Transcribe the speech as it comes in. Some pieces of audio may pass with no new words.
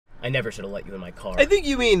I never should have let you in my car. I think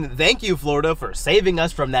you mean thank you, Florida, for saving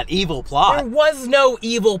us from that evil plot. There was no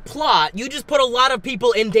evil plot. You just put a lot of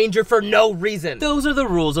people in danger for no reason. Those are the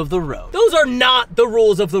rules of the road. Those are not the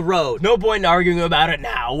rules of the road. No point in arguing about it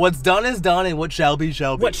now. What's done is done, and what shall be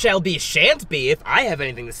shall be. What shall be shan't be if I have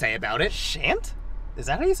anything to say about it. Shan't? Is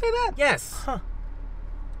that how you say that? Yes. Huh.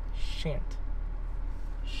 Shan't.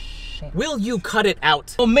 Shan't. Will you cut it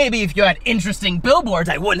out? Well, maybe if you had interesting billboards,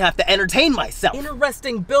 I wouldn't have to entertain myself.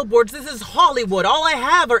 Interesting billboards? This is Hollywood. All I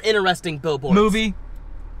have are interesting billboards. Movie?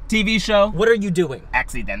 TV show? What are you doing?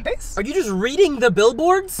 Accidentes? Are you just reading the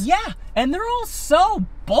billboards? Yeah, and they're all so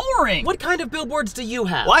boring. What kind of billboards do you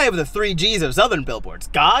have? Well, I have the 3 G's of Southern billboards.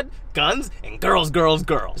 God, guns, and girls, girls,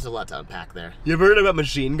 girls. There's a lot to unpack there. You ever heard about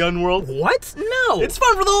Machine Gun World? What? No. It's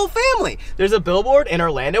fun for the whole family. There's a billboard in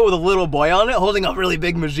Orlando with a little boy on it holding a really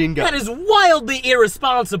big machine gun. That is wildly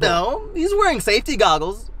irresponsible. No, he's wearing safety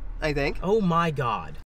goggles, I think. Oh my God.